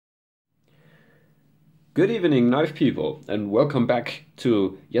Good evening, knife people, and welcome back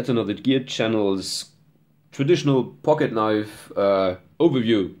to yet another Gear Channel's traditional pocket knife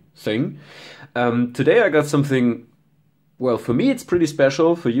overview thing. Today I got something, well, for me it's pretty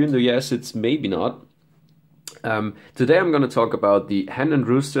special, for you in the US it's maybe not. Today I'm going to talk about the Hen and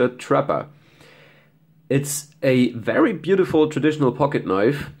Rooster Trapper. It's a very beautiful traditional pocket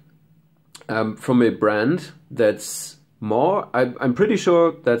knife from a brand that's I'm pretty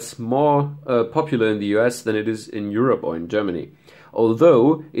sure that's more popular in the US than it is in Europe or in Germany.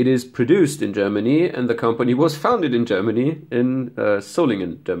 Although it is produced in Germany and the company was founded in Germany, in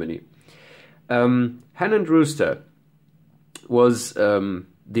Solingen, Germany. Hen and Rooster was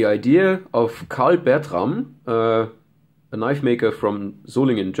the idea of Karl Bertram, a knife maker from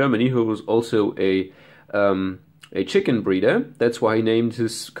Solingen, Germany, who was also a chicken breeder. That's why he named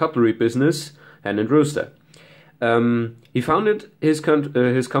his cutlery business Hen and Rooster. He founded his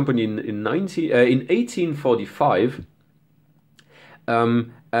company in 1845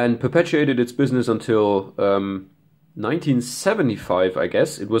 and perpetuated its business until 1975, I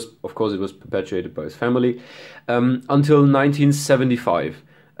guess. It was perpetuated by his family until 1975,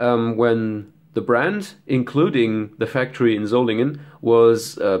 when the brand, including the factory in Solingen,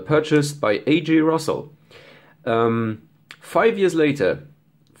 was purchased by A.J. Russell. 5 years later,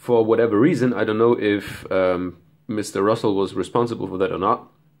 for whatever reason, I don't know if Mr. Russell was responsible for that or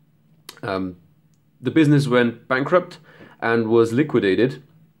not, the business went bankrupt and was liquidated.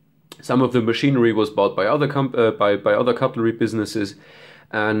 Some of the machinery was bought by other other cutlery businesses,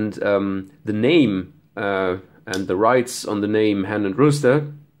 and the name and the rights on the name Hen and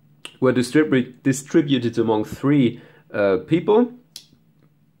Rooster were distributed among three people.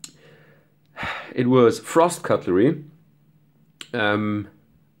 It was Frost Cutlery, and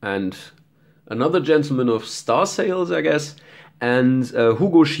another gentleman of Star Sales, I guess, and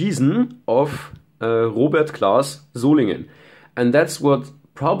Hugo Schiesen of Robert Klaas-Solingen. And that's what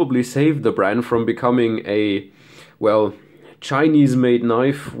probably saved the brand from becoming a, well, Chinese-made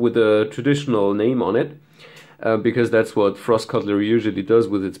knife with a traditional name on it, because that's what Frost Cutlery usually does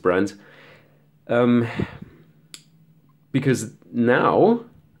with its brands. Because now,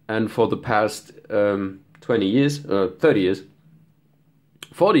 and for the past 20 years, 30 years,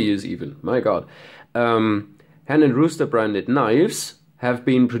 40 years even, my god. Hen and Rooster branded knives have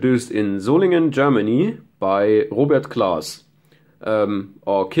been produced in Solingen, Germany by Robert Klaas,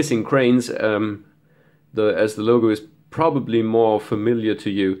 or Kissing Cranes, as the logo is probably more familiar to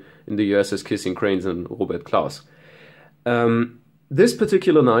you in the US as Kissing Cranes and Robert Klaas. This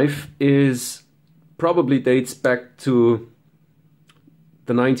particular knife probably dates back to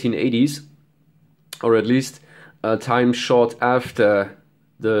the 1980s, or at least a time short after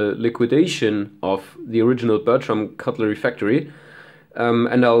the liquidation of the original Bertram cutlery factory,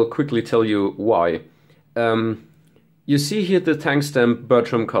 and I'll quickly tell you why. You see here the tank stamp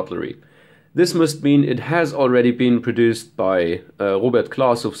Bertram cutlery. This must mean it has already been produced by Robert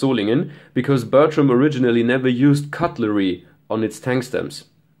Klaas of Solingen, because Bertram originally never used cutlery on its tank stamps.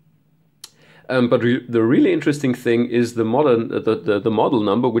 But the really interesting thing is the model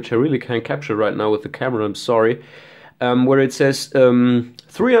number, which I really can't capture right now with the camera, I'm sorry. Where it says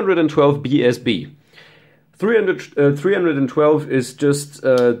 312 BSB. 312 is just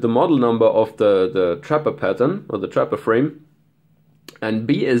the model number of the trapper pattern, or the trapper frame. And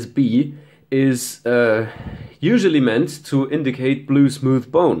BSB is usually meant to indicate blue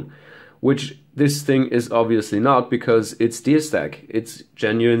smooth bone, which this thing is obviously not, because it's deer stag, it's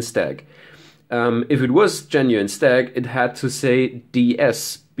genuine stag. If it was genuine stag, it had to say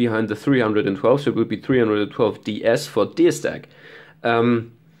DS behind the 312, so it would be 312 DS for deer stag.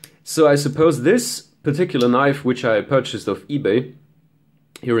 So I suppose this particular knife, which I purchased off eBay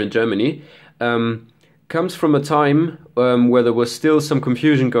here in Germany, comes from a time where there was still some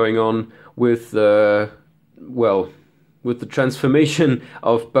confusion going on with with the transformation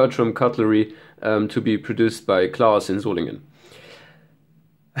of Bertram cutlery to be produced by Klaas in Solingen.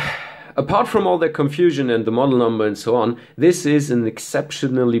 Apart from all that confusion and the model number and so on, this is an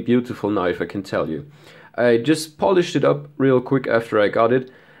exceptionally beautiful knife, I can tell you. I just polished it up real quick after I got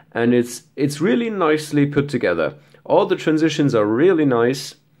it, and it's really nicely put together. All the transitions are really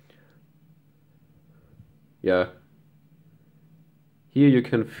nice. Yeah. Here you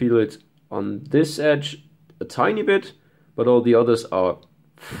can feel it on this edge a tiny bit, but all the others are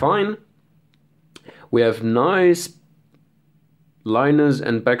fine. We have nice liners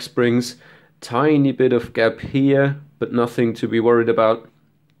and back springs, tiny bit of gap here, but nothing to be worried about.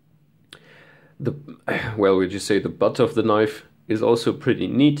 Would you say the butt of the knife is also pretty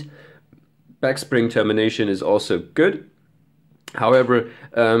neat. Back spring termination is also good. However,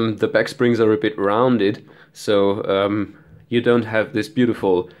 the back springs are a bit rounded, so you don't have this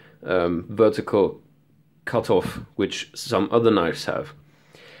beautiful vertical cutoff which some other knives have.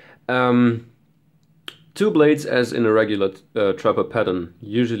 Two blades, as in a regular trapper pattern,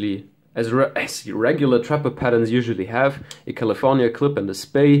 usually as regular trapper patterns usually have, a California clip and a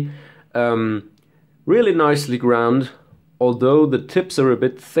spay, really nicely ground, although the tips are a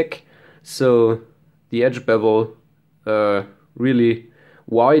bit thick, so the edge bevel really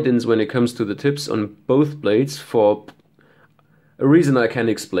widens when it comes to the tips on both blades for a reason I can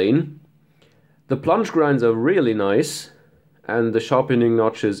explain. The plunge grinds are really nice, and the sharpening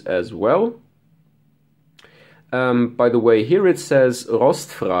notches as well. By the way, here it says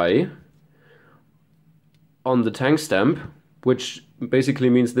rostfrei on the tank stamp, which basically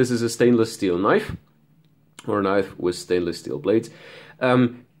means this is a stainless steel knife, or a knife with stainless steel blades.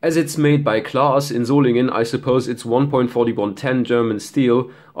 As it's made by Klaas in Solingen, I suppose it's 1.4110 German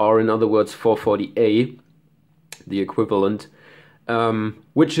steel, or in other words 440A, the equivalent,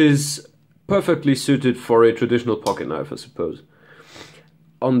 which is perfectly suited for a traditional pocket knife, I suppose.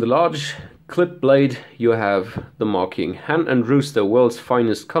 On the large clip blade you have the marking Hen and Rooster, world's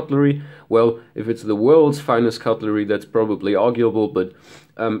finest cutlery. Well, if it's the world's finest cutlery, that's probably arguable, but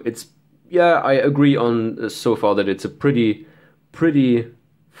yeah, I agree on so far that it's a pretty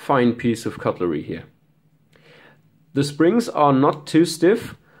fine piece of cutlery here. The springs are not too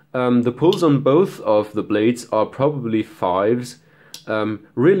stiff. The pulls on both of the blades are probably 5s.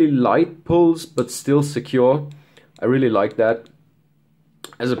 Really light pulls, but still secure. I really like that,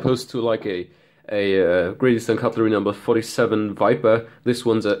 as opposed to like a Great Eastern Cutlery number 47 Viper. This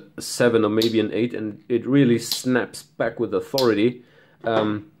one's a 7 or maybe an 8, and it really snaps back with authority,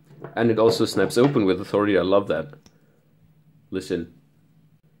 and it also snaps open with authority. I love that. Listen.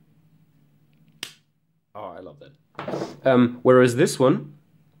 Oh, I love that. Whereas this one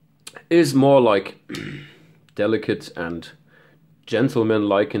is more like delicate and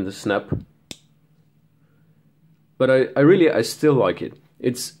gentleman-like in the snap. But I still like it.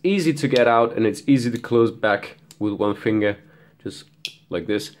 It's easy to get out, and it's easy to close back with one finger, just like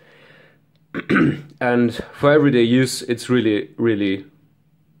this. And for everyday use, it's really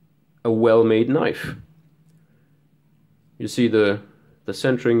a well-made knife. You see the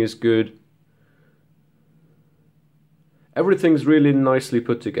centering is good. Everything's really nicely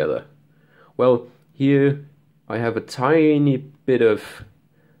put together. Well, here I have a tiny bit of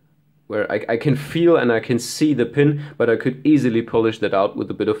where I can feel and I can see the pin, but I could easily polish that out with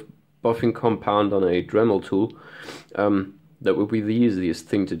a bit of buffing compound on a Dremel tool. That would be the easiest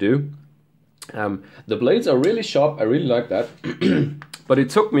thing to do. The blades are really sharp, I really like that. But it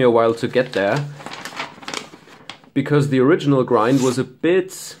took me a while to get there, because the original grind was a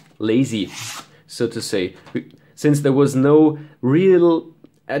bit lazy, so to say, since there was no real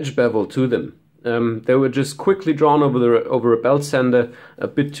edge bevel to them. They were just quickly drawn over a belt sander, a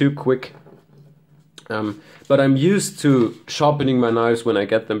bit too quick. But I'm used to sharpening my knives when I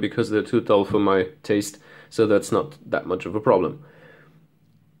get them, because they're too dull for my taste, so that's not that much of a problem.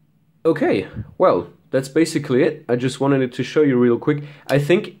 Okay, well, that's basically it. I just wanted to show you real quick. I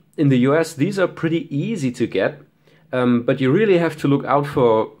think in the US these are pretty easy to get, but you really have to look out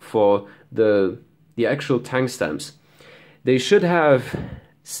for the actual tank stamps. They should have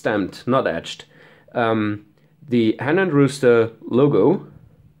stamped, not etched, the Hen and Rooster logo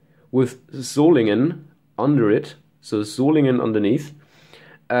with Solingen under it, so Solingen underneath,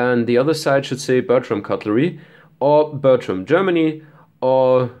 and the other side should say Bertram Cutlery, or Bertram Germany,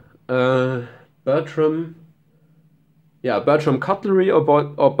 or Bertram Cutlery, or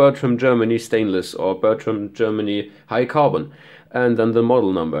Bertram Germany Stainless, or Bertram Germany High Carbon, and then the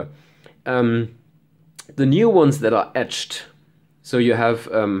model number. The new ones that are etched, so you have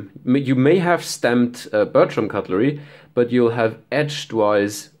you may have stamped Bertram Cutlery, but you'll have etched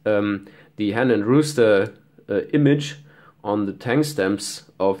wise the Hen and Rooster image on the tank stamps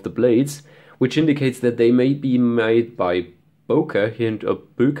of the blades, which indicates that they may be made by Boker here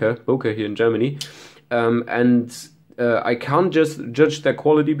in Germany, and I can't just judge their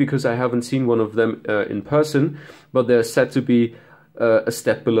quality because I haven't seen one of them in person, but they're said to be a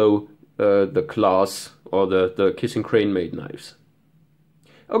step below the Klaas or the Kissing Crane made knives.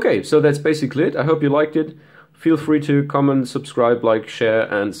 Okay, so that's basically it. I hope you liked it. Feel free to comment, subscribe, like, share,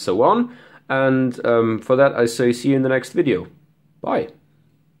 and so on. And for that I say see you in the next video. Bye.